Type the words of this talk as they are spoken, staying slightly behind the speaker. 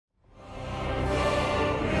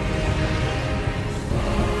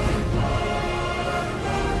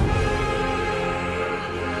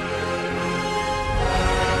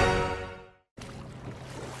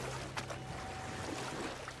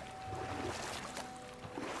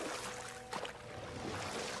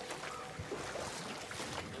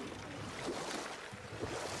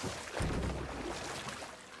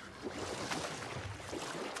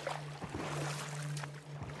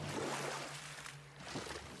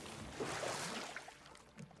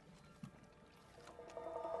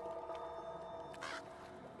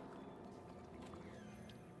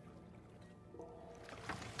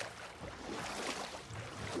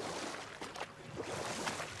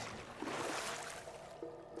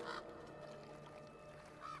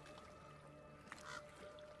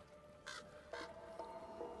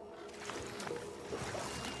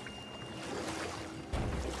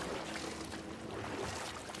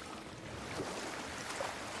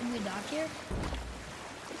Can we dock here?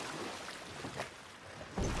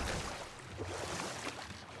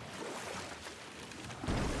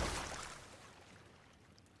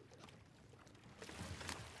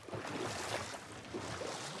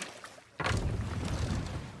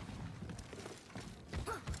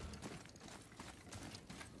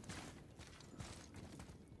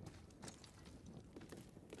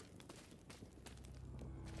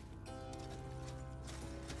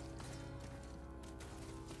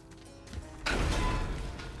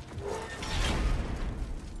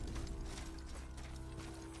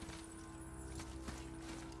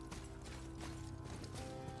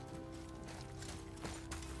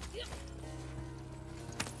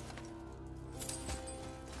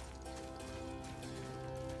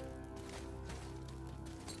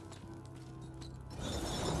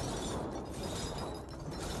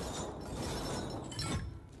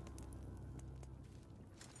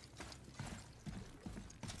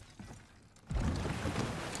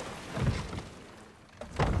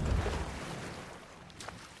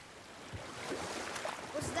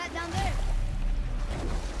 Down there.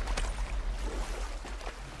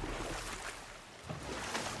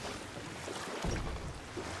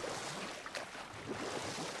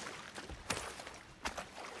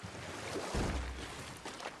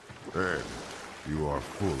 Ed, you are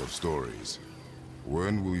full of stories.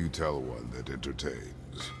 When will you tell one that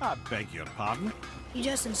entertains? I beg your pardon? You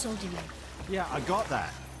just insulted me. Yeah, I got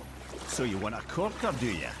that. So you want a corker, do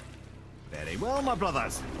you? Very well, my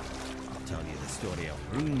brothers. I'll tell you the story of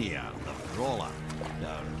Hrungnir, the brawler.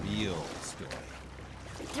 The real story.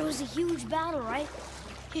 There was a huge battle, right?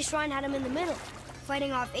 His shrine had him in the middle,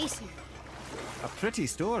 fighting off Aesir. A pretty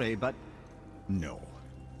story, but no.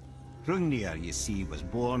 Hrungnir, you see, was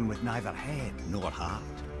born with neither head nor heart.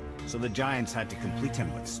 So the giants had to complete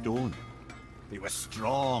him with stone. He was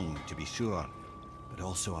strong, to be sure, but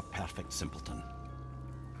also a perfect simpleton.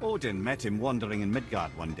 Odin met him wandering in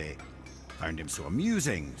Midgard one day. Found him so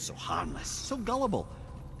amusing, so harmless, so gullible,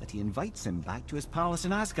 that he invites him back to his palace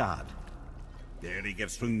in Asgard. There he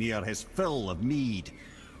gives Hrungnir his fill of mead,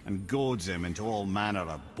 and goads him into all manner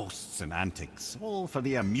of boasts and antics, all for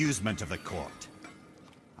the amusement of the court.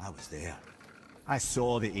 I was there. I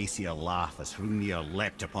saw the Aesir laugh as Hrungnir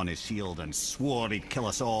leapt upon his shield and swore he'd kill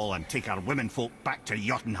us all and take our womenfolk back to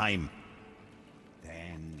Jotunheim.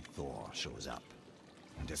 Then Thor shows up.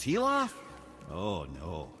 And does he laugh? Oh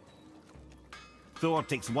no. Thor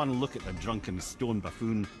takes one look at the drunken stone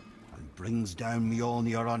buffoon and brings down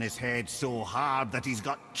Mjolnir on his head so hard that he's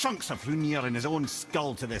got chunks of Hrungnir in his own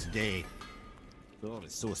skull to this day. Thor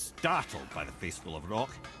is so startled by the face full of rock,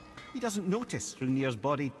 he doesn't notice Hrungnir's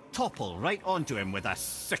body topple right onto him with a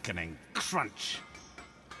sickening crunch.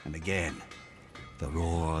 And again, the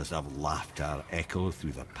roars of laughter echo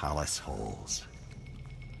through the palace halls.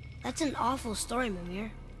 That's an awful story,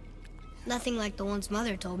 Mimir. Nothing like the ones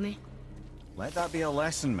Mother told me. Let that be a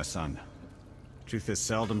lesson, my son. Truth is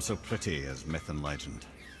seldom so pretty as myth and legend.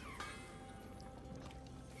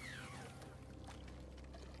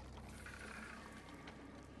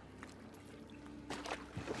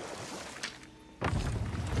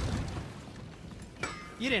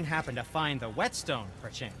 You didn't happen to find the whetstone,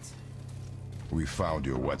 perchance? We found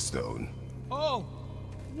your whetstone. Oh,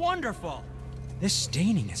 wonderful! This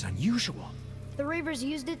staining is unusual. The Reavers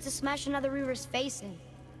used it to smash another Reaver's face in.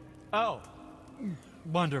 Oh,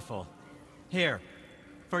 wonderful. Here,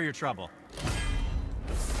 for your trouble.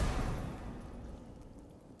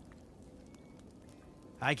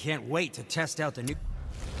 I can't wait to test out the new...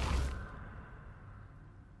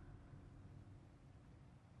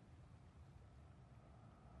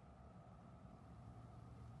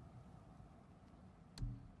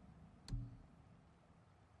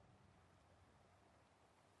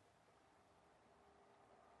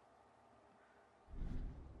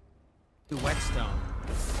 whetstone.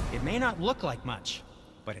 It may not look like much,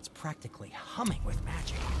 but it's practically humming with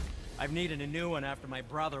magic. I've needed a new one after my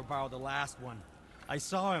brother borrowed the last one. I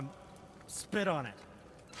saw him spit on it.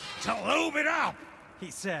 "To lube it up!" he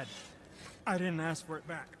said. I didn't ask for it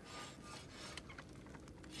back.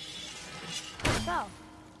 So,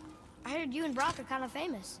 I heard you and Brock are kind of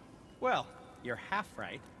famous. Well, you're half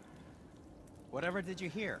right. Whatever did you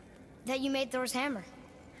hear? That you made Thor's hammer.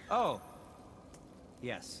 Oh.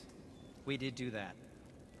 Yes. We did do that.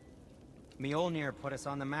 Mjolnir put us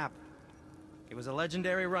on the map. It was a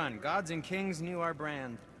legendary run. Gods and kings knew our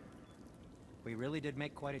brand. We really did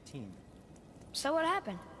make quite a team. So what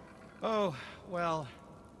happened? Oh, well,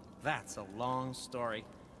 that's a long story.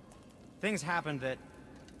 Things happened that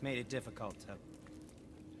made it difficult to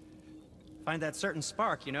find that certain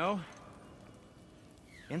spark, you know?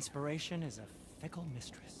 Inspiration is a fickle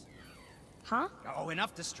mistress. Huh? Oh,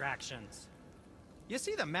 enough distractions. You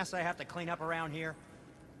see the mess I have to clean up around here?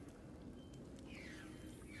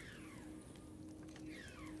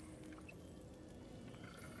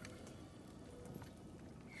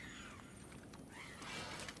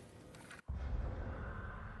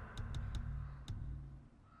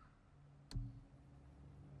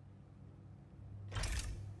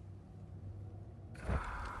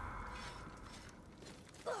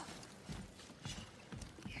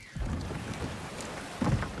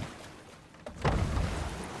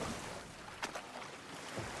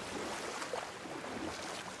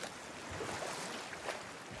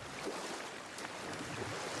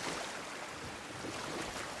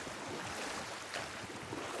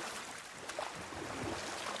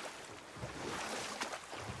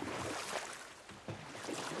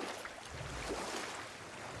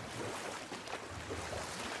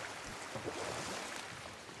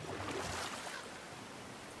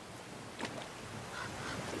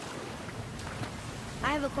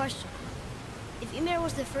 I have a question. If Ymir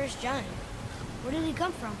was the first giant, where did he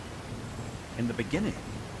come from? In the beginning,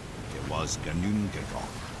 it was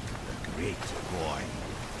Ganungagok, the great boy.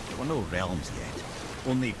 There were no realms yet,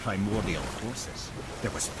 only primordial forces.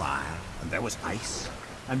 There was fire, and there was ice.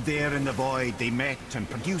 And there in the void they met and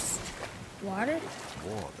produced... Water?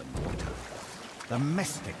 more than water. The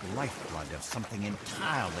mystic lifeblood of something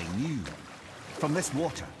entirely new. From this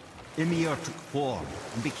water, Ymir took form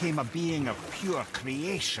and became a being of pure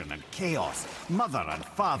creation and chaos, mother and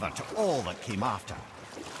father to all that came after.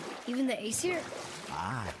 Even the Aesir?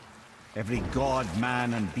 Aye. Every god,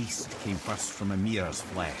 man, and beast came first from Ymir's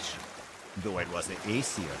flesh. Though it was the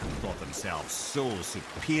Aesir who thought themselves so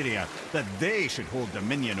superior that they should hold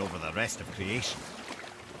dominion over the rest of creation.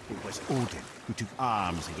 It was Odin who took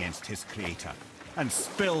arms against his creator and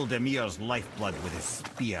spilled Ymir's lifeblood with his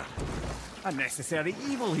spear. A necessary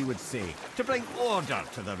evil, he would say, to bring order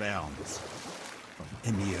to the realms.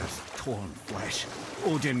 From Ymir's torn flesh,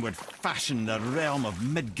 Odin would fashion the realm of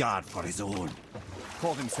Midgard for his own.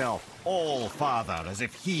 Called himself All-Father, as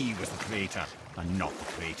if he was the creator, and not the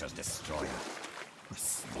creator's destroyer. A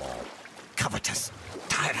small, covetous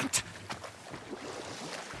tyrant.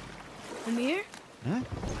 Ymir? Huh?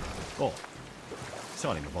 Oh.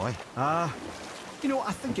 Sorry, my boy. You know,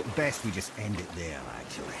 I think it best we just end it there,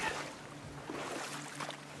 actually.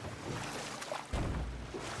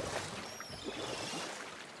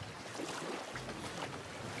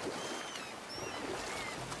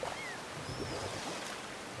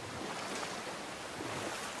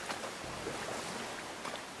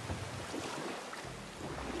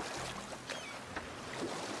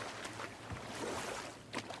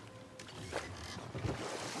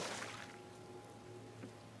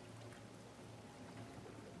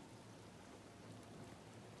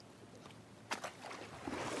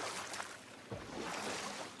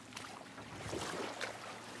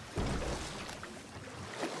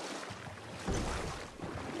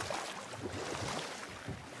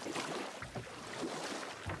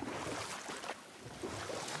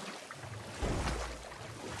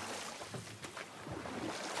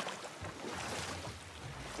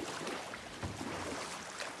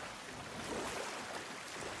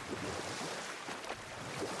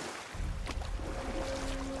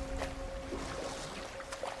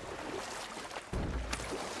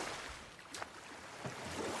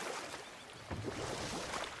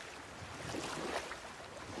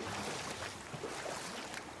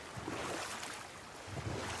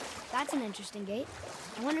 That's an interesting gate.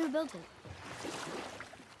 I wonder who built it.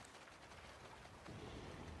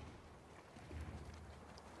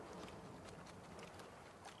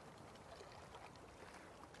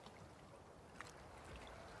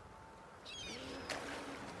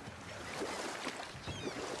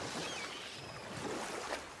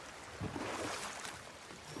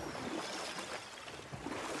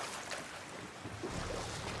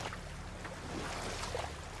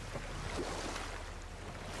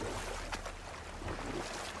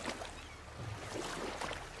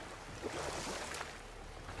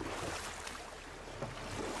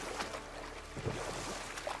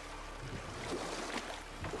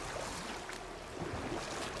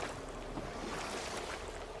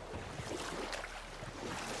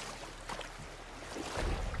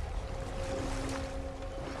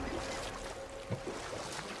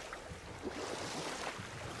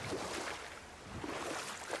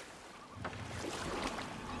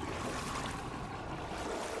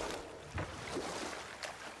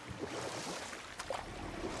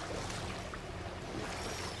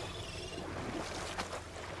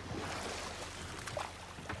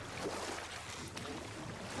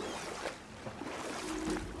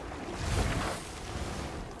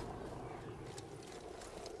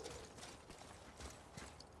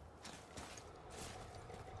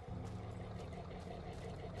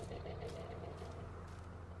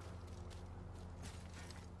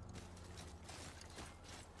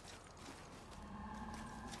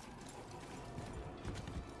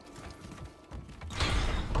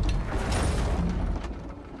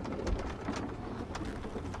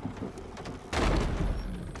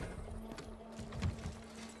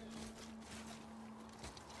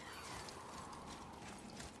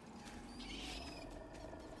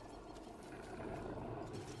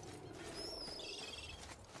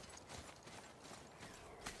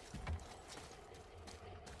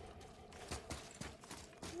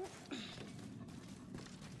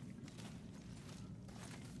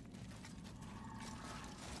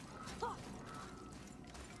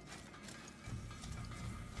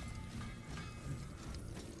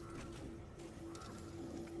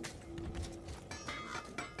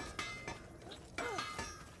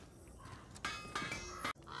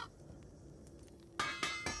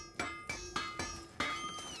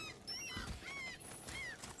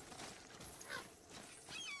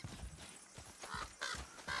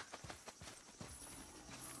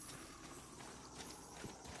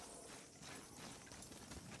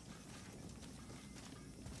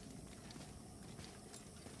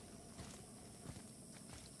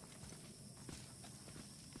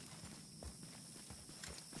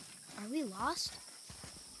 we lost?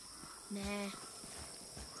 Nah.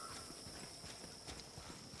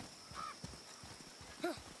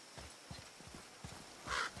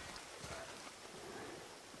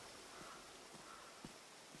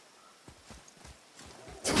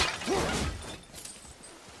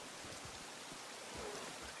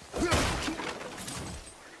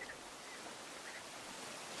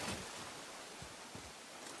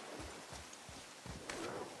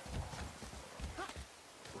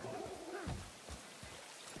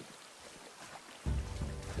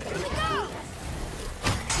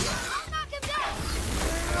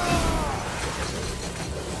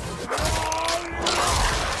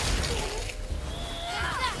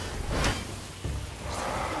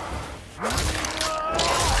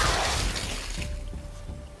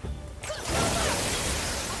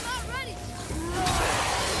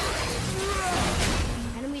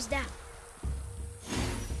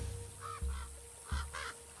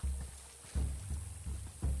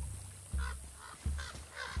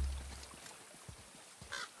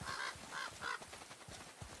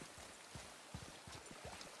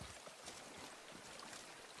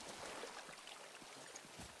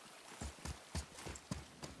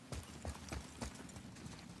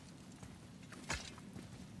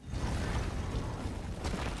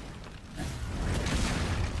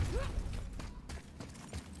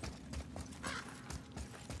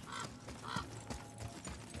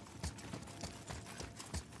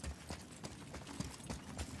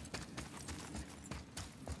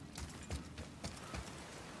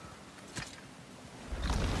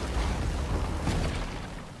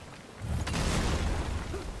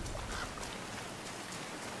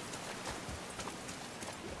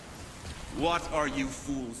 What are you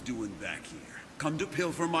fools doing back here? Come to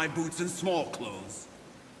pilfer my boots and small clothes?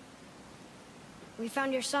 We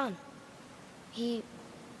found your son. He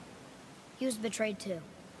was betrayed too.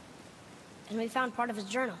 And we found part of his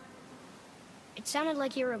journal. It sounded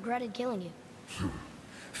like he regretted killing you.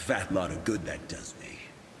 Fat lot of good that does me.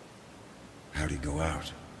 How'd he go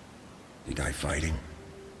out? The guy fighting?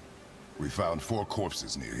 We found 4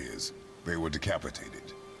 corpses near his. They were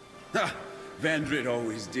decapitated. Ha! Vandrit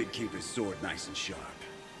always did keep his sword nice and sharp.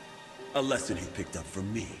 A lesson he picked up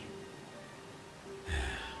from me.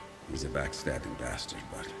 He's a backstabbing bastard,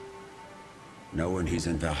 but knowing he's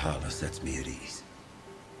in Valhalla sets me at ease.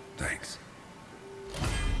 Thanks.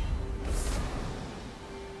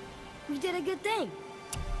 We did a good thing.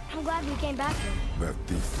 I'm glad we came back here. That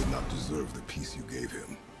thief did not deserve the peace you gave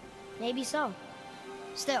him. Maybe so.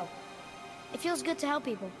 Still, it feels good to help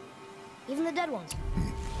people. Even the dead ones.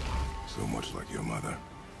 So much like your mother.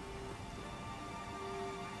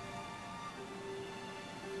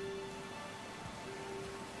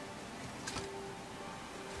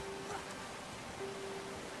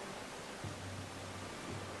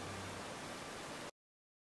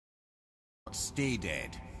 Stay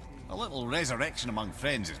dead. A little resurrection among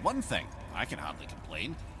friends is one thing. I can hardly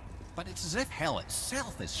complain. But it's as if hell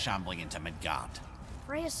itself is shambling into Midgard.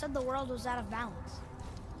 Freya said the world was out of balance.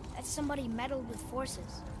 That somebody meddled with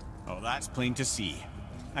forces. Oh, that's plain to see.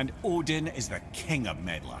 And Odin is the king of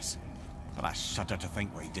meddlers. But I shudder to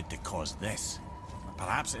think what he did to cause this.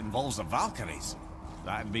 Perhaps it involves the Valkyries.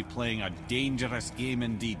 That'd be playing a dangerous game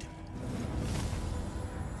indeed.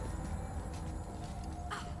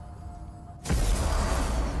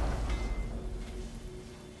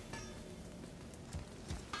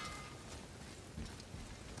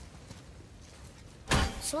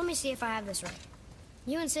 So let me see if I have this right.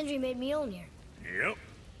 You and Sindri made Mjolnir. Yep.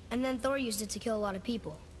 And then Thor used it to kill a lot of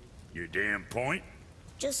people. Your damn point?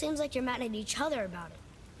 Just seems like you're mad at each other about it,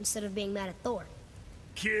 instead of being mad at Thor.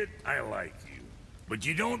 Kid, I like you. But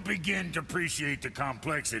you don't begin to appreciate the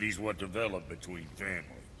complexities what develop between families.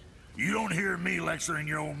 You don't hear me lecturing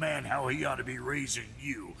your old man how he ought to be raising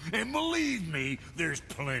you. And believe me, there's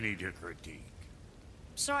plenty to critique.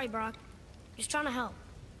 Sorry, Brock. Just trying to help.